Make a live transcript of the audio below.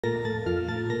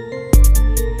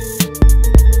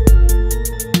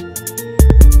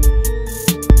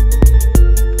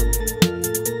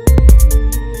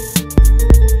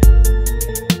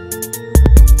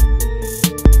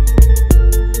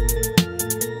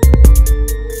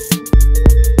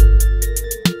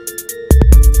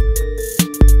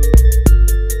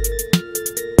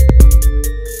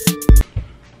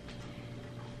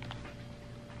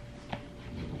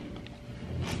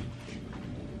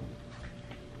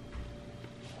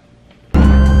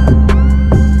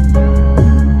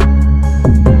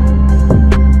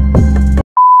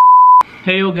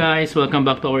Heyo guys! Welcome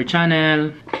back to our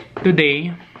channel.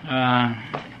 Today,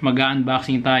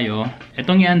 mag-unboxing tayo.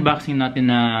 Itong i-unboxing natin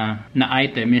na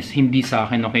item is hindi sa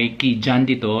akin, okay? Kay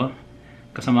Jandy to.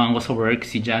 Kasamaan ko sa work,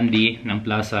 si Jandy ng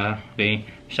Plaza. Okay?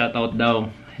 Shoutout daw,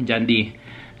 Jandy.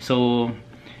 So,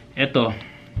 ito.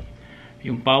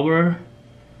 Yung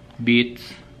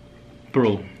Powerbeats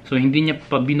Pro. So, hindi niya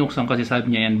pa binuksan kasi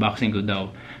sabi niya unboxing ko daw.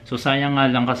 So, sayang nga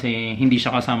lang kasi hindi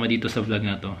siya kasama dito sa vlog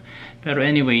na to. Pero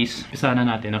anyways, umpisa na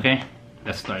natin, okay?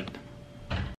 Let's start.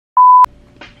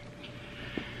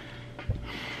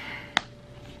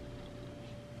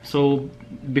 So,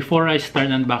 before I start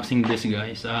unboxing this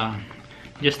guys,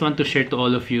 just want to share to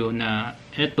all of you na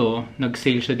ito,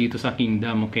 nag-sale siya dito sa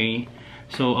Kingdom, okay?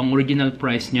 So, ang original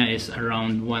price niya is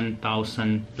around 1,000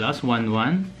 plus,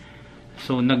 1,1.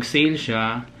 So, nag-sale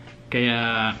siya,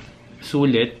 kaya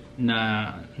sulit na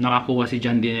nakakuha si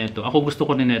John din nito. Ako gusto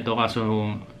ko rin nito kaso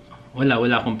wala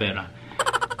akong pera.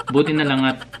 Buti na lang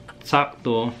at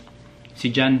sakto si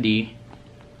John D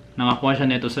nakakuha siya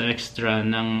nito sa extra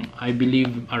ng I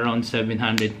believe around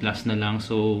 700 plus na lang.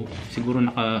 So siguro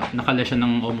nakala siya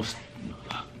ng almost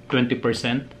 20%.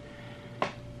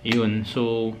 Yun.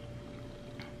 So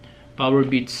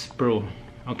Powerbeats Pro.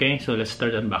 Okay, so let's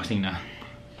start unboxing na.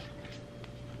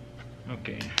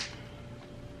 Okay.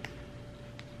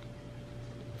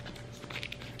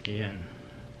 Ayan.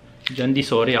 Jandy,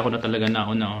 sorry, ako na talaga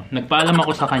nauna. Nagpaalam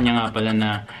ako sa kanya nga pala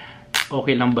na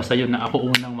okay lang ba sa'yo na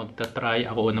ako unang magta-try,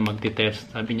 ako unang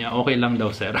magti-test. Sabi niya, okay lang daw,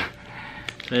 sir.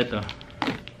 So, ito.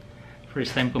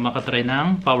 First time ko makatry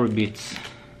ng Powerbeats.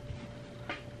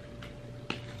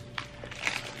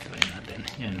 Try natin.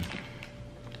 Yan.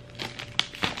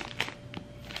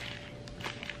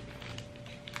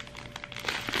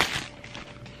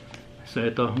 So,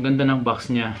 ito. Ang ganda ng box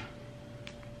niya.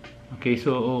 Okay,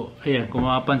 so, ayan, kung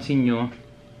mapapansin nyo,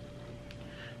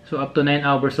 so, up to 9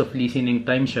 hours of listening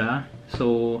time siya.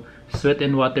 So, sweat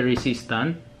and water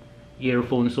resistant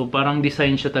earphone. So, parang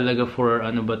design siya talaga for,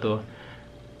 ano ba to,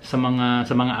 sa mga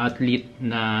athlete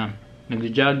na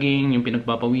nagjo-jogging, yung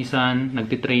pinagpapawisan,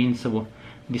 nagtitrain. So,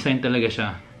 design talaga siya.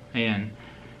 Ayan.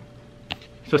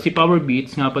 So, si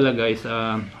Powerbeats nga pala guys,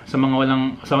 sa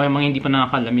mga hindi pa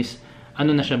nakakalam is,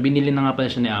 ano na siya, binili na nga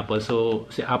pala siya ni Apple. So,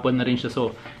 si Apple na rin siya.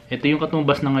 So, ito yung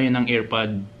katumbas na ngayon ng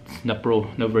AirPods na Pro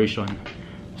na version.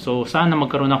 So, sana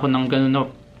magkaroon ako ng ganun na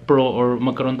Pro or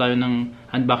magkaroon tayo ng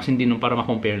unboxing din para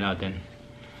ma-compare natin.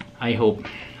 I hope.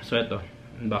 So, ito.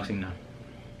 Unboxing na.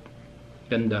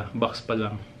 Ganda. Box pa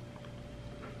lang.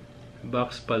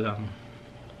 Box pa lang.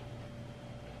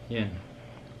 Yan.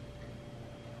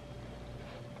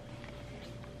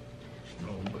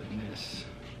 Oh, goodness.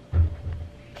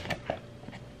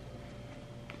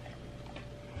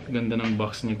 Ganda ng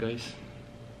box niya guys.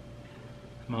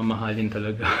 Mamahalin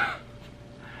talaga.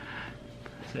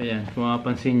 So ayan, kung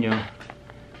mapapansin nyo,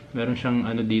 meron siyang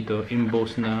ano dito,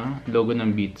 embossed na logo ng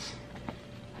Beats.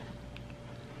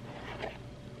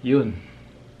 Yun.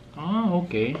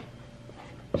 Okay.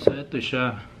 So ito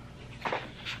siya.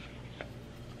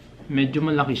 Medyo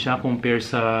malaki siya compare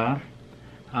sa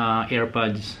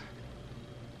AirPods.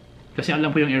 Kasi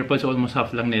alam ko yung AirPods almost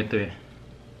half lang nito eh.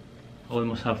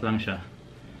 Almost half lang siya.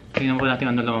 Tingnan ko natin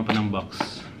ano laman pa ng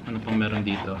box. Ano pang meron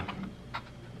dito.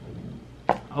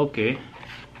 Okay.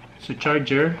 So,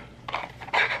 charger.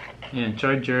 Ayan,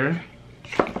 charger.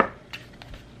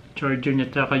 Charger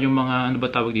niya. Tsaka yung mga, ano ba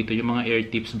tawag dito? Yung mga air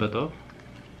tips ba to?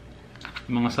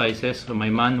 Yung mga sizes. So, may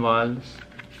manuals.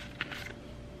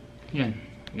 Yan.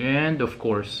 And, of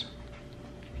course,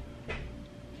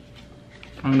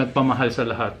 ang nagpamahal sa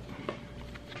lahat.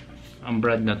 Ang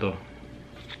brand na to.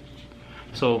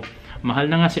 So, mahal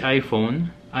na nga si iPhone,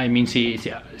 I mean si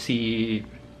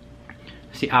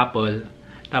Apple,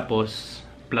 tapos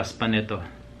plus pa nito.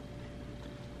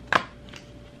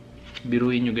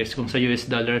 Biruin nyo guys, kung sa US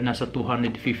dollar nasa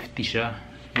 250 siya,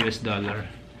 US dollar.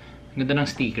 Ganda ng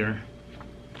sticker.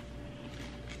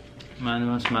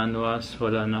 Manuals,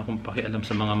 wala na akong pakialam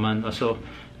sa mga manuals. So,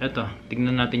 eto,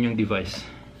 tignan natin yung device.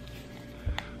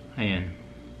 Ayan.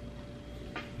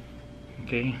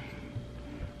 Okay.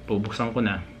 Bubuksan ko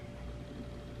na.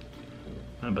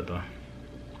 Ano ba to?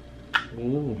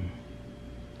 Oh.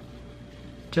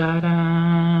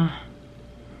 Tara!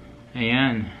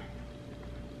 Ayan.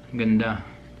 Ganda.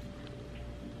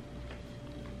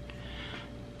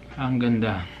 Ang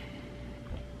ganda.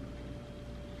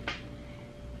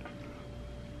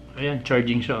 Ayan,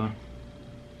 charging siya. Oh.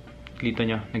 Kita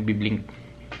nyo, nagbi-blink.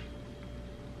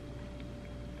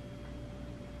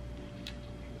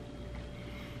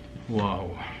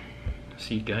 Wow.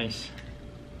 See guys.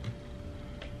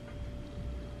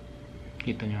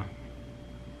 Kita nyo.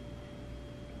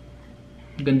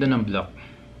 Ganda ng block.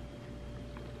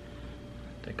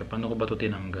 Teka, paano ko ba ito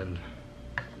tinanggal?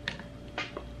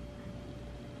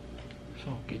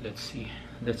 So, okay, let's see.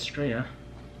 Let's try, ah.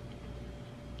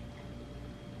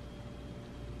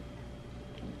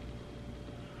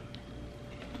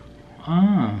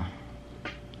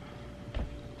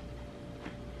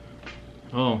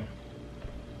 Oh.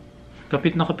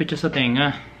 Kapit na kapit siya sa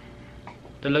tenga.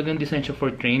 Talagang design siya for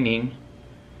training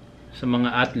sa mga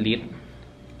athlete.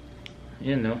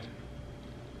 Yan, no?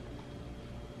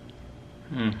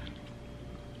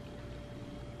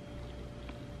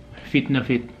 Fit na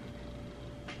fit.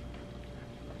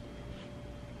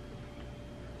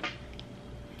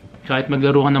 Kahit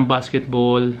maglaro ka ng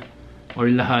basketball or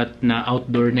lahat na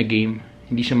outdoor na game,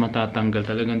 hindi siya matatanggal.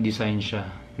 Talagang design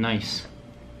siya. Nice.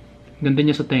 Ganda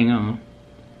niya sa tenga, oh.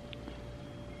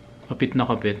 Kapit na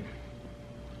kapit.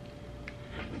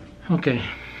 Okay.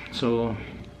 So,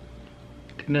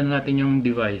 tignan natin yung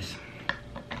device.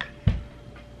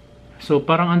 So,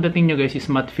 parang ang dating nyo guys is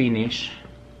matte finish.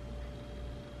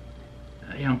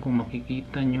 Ayan, kung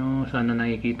makikita nyo, sana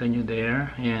nakikita nyo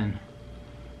there. Ayan.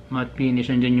 Matte finish.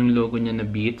 Andyan yung logo niya na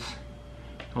Beats.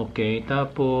 Okay.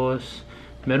 Tapos,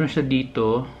 meron siya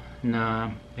dito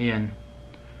na, ayan.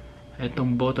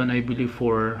 Itong button, I believe,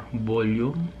 for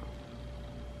volume.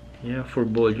 Yeah, for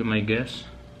volume, I guess.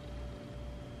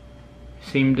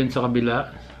 Same din sa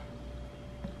kabila.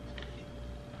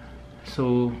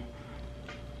 So,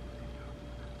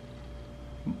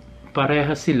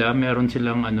 parehas sila. Meron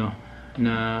silang ano,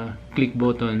 na click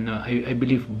button na I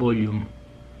believe volume.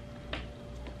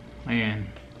 Ayan.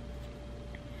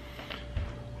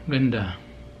 Ganda.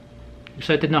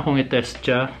 Excited na akong i-test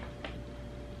siya.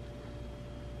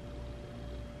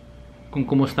 Kung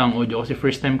kumusta ang audio. Kasi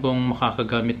first time kong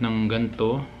makakagamit ng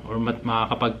ganito or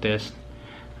makakapag-test.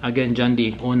 Again,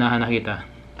 Jandy, unahan na kita.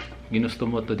 Ginusto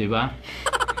mo to, diba?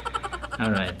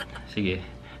 Alright. Sige.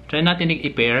 Try natin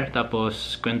i-pair.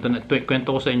 Tapos, kwento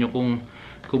ko sa inyo kung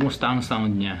kumusta ang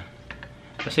sound niya.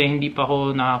 Kasi hindi pa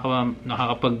ako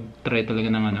nakakapag-try talaga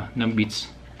ng, ng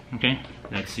beats. Okay?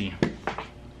 Let's see.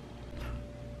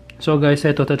 So guys,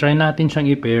 ito. Try natin siyang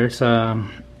i-pair sa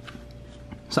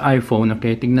iPhone.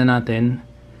 Okay? Tignan natin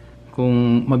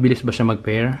kung mabilis ba siya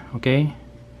mag-pair. Okay?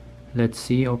 Let's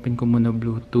see. Open ko muna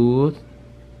Bluetooth.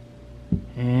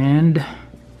 And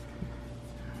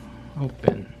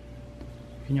open.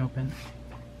 Can you open?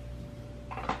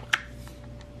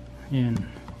 Ayan.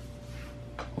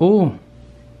 Oh!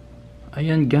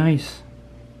 Ayan guys.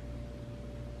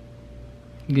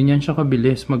 Ganyan siya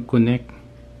kabilis mag-connect.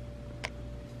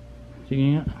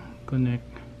 Sige nga. Connect.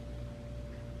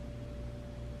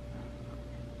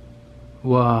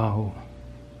 Wow!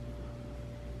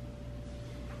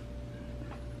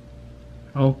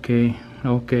 Okay.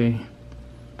 Okay.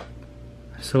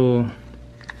 So,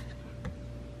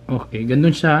 okay.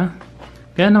 Ganun siya.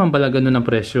 Kaya naman pala ganun ang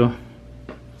presyo.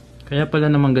 Kaya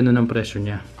pala naman ganun ang presyo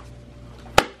niya.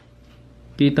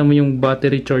 Kita mo yung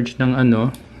battery charge ng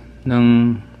ano,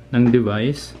 ng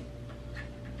device.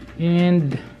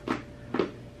 And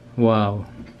wow.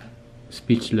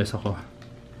 Speechless ako.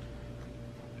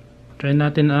 Try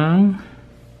natin ang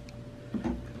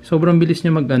sobrang bilis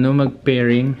niya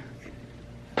mag-pairing.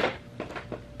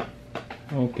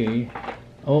 Okay.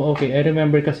 Oh, okay. I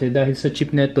remember kasi dahil sa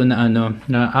chip neto na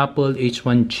na Apple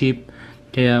H1 chip.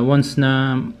 Kaya once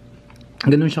na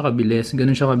ganun siya kabilis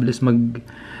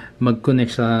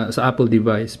mag-connect sa Apple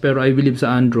device. Pero I believe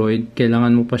sa Android,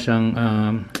 kailangan mo pa siyang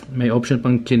may option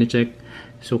pang chine-check.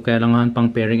 So kailangan pang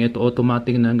pairing. Ito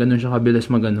automatic na ganun siya kabilis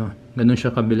ganun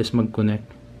siya kabilis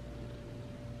mag-connect.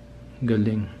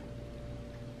 Galing.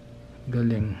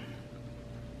 Galing.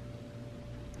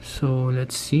 So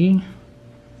let's see.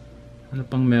 Ano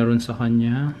pang meron sa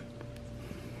kanya?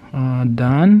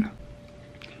 Done.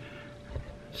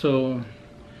 So,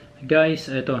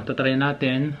 guys, ito, tatry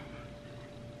natin.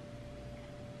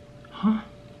 Huh?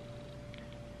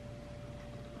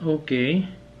 Okay.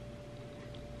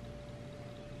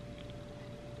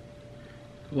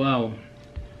 Wow.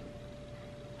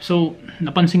 So,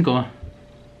 napansin ko,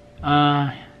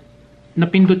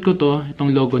 napindot ko to,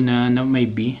 itong logo na may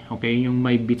B, okay, yung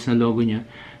may beats na logo niya.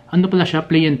 Ano pala siya?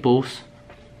 Play and pause.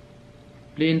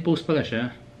 Play and pause pala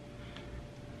siya.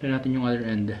 Try natin yung other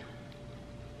end.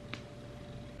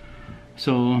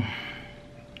 So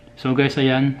guys,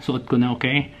 ayan, suot ko na,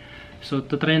 okay? So,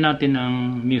 try natin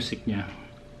ang music niya.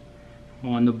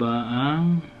 Kung ano ba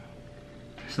ang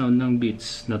sound ng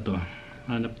beats na to.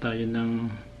 Hanap tayo ng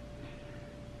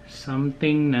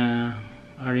something na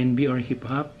R&B or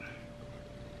hip-hop.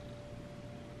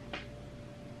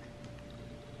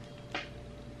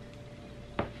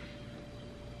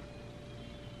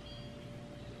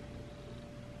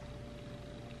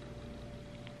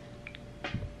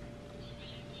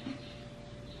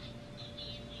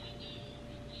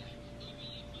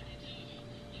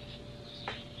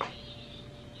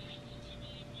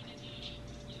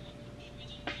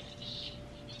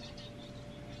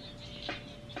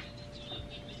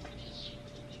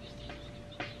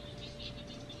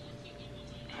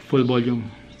 Full volume.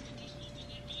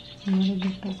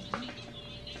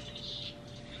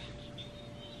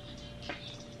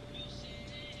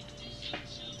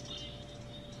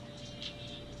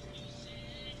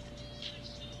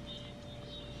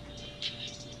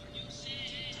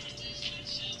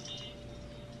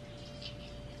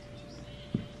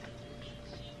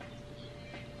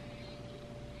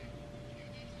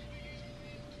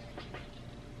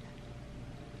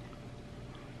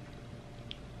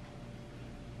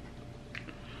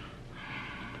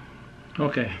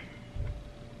 Okay.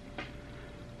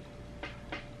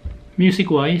 Music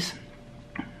wise,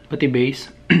 pati bass,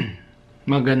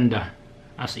 maganda.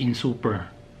 As in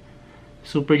super.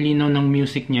 Super linaw ng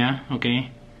music niya, okay?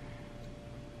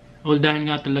 All dahil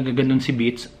nga talaga ganun si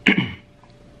Beats.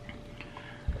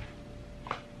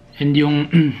 And yung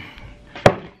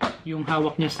yung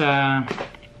hawak niya sa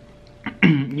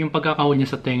yung pagkakahol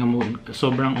niya sa tenga mo,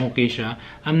 sobrang okay siya.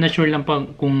 I'm not sure lang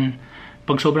kung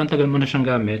pag sobrang tagal mo na siyang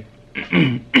gamit,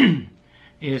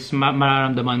 is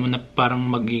mararamdaman mo na parang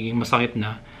magiging masakit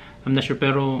na. I'm not sure,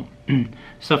 pero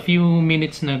sa few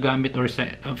minutes na gamit or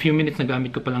sa a few minutes na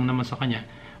gamit ko pa lang naman sa kanya,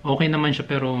 okay naman siya,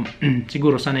 pero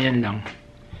siguro sana yan lang.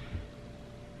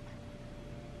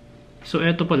 So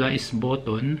eto pala is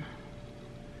button.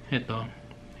 Eto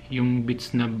yung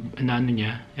beats na ano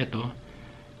niya. Eto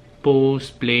pause,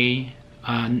 play,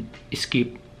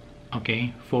 skip,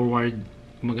 okay, forward,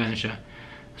 gumagana siya.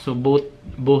 So both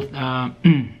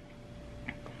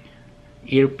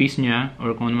earpiece niya,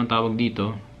 or kung ano man tawag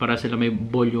dito, para sila may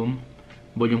volume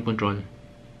control.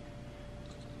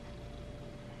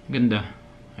 Ganda,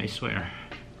 I swear.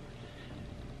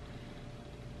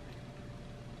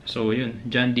 So yun,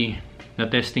 Jandy, na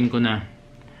testing ko na.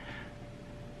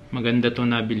 Maganda to,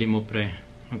 nabili mo pre.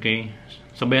 Okay,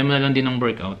 sabayan mo na lang din ng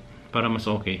workout para mas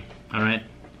okay. Alright,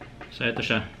 so ito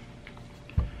siya.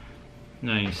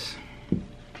 Nice.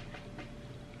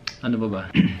 Ano ba?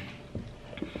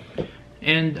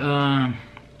 And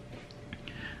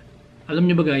alam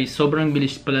nyo ba guys, sobrang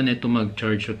bilis pala nito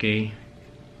mag-charge, okay?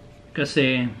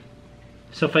 Kasi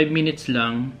sa 5 minutes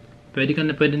lang, pwede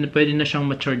na siyang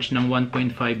ma-charge ng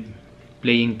 1.5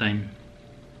 playing time.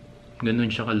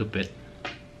 Ganun siya kalupit.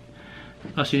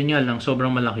 Kasi yun nga lang, sobrang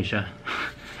malaki siya.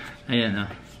 Ayan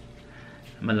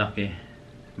malaki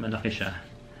siya.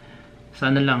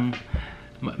 Sana lang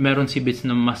meron si Beats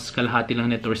na mas kalahati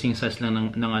lang nito or sing size lang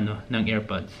ng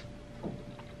AirPods.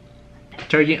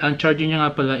 Ang charging niya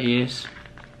nga pala is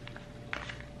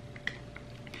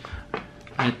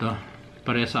ito,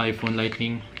 pareha sa iPhone,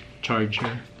 Lightning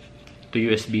charger to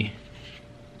USB.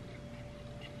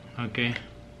 Okay.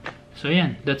 So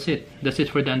yan, that's it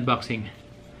for the unboxing.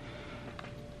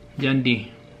 Jandy,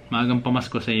 maagang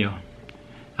pamasko sa iyo.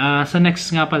 Sa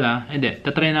next nga pala,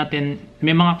 tatry natin,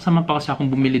 may mga kasama pa kasi akong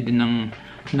bumili din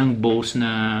ng Bose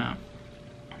na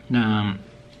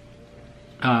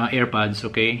AirPods,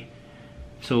 okay?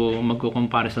 So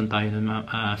magko-comparison tayo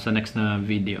sa next na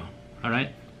video.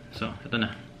 Alright? So, ito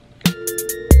na.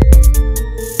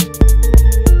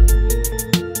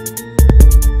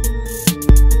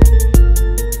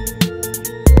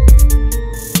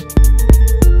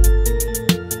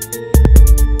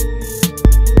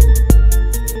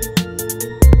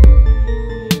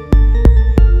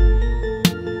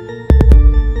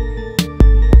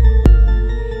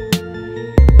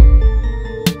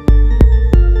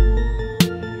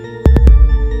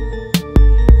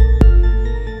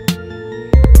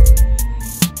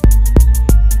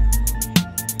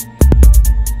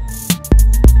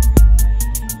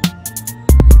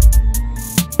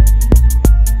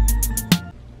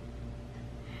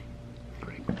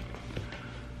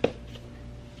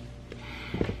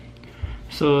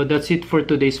 So that's it for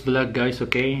today's vlog guys,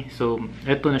 okay? So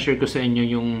eto, na-share ko sa inyo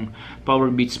yung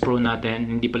Powerbeats Pro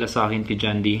natin, hindi pala sa akin, kay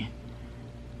Jandy.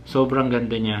 Sobrang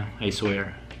ganda niya, I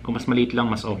swear. Kung mas maliit lang,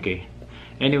 mas okay.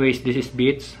 Anyways, this is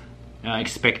Beats.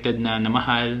 Expected na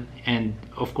mahal, and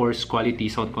of course quality,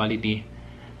 sound quality.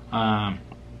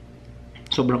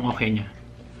 Sobrang okay niya.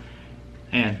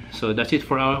 Ayan, so that's it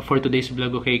for today's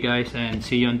vlog, okay guys, and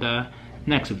see you on the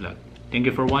next vlog. Thank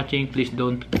you for watching. Please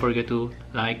don't forget to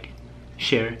like,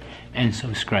 share, and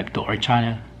subscribe to our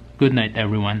channel. Good night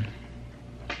everyone.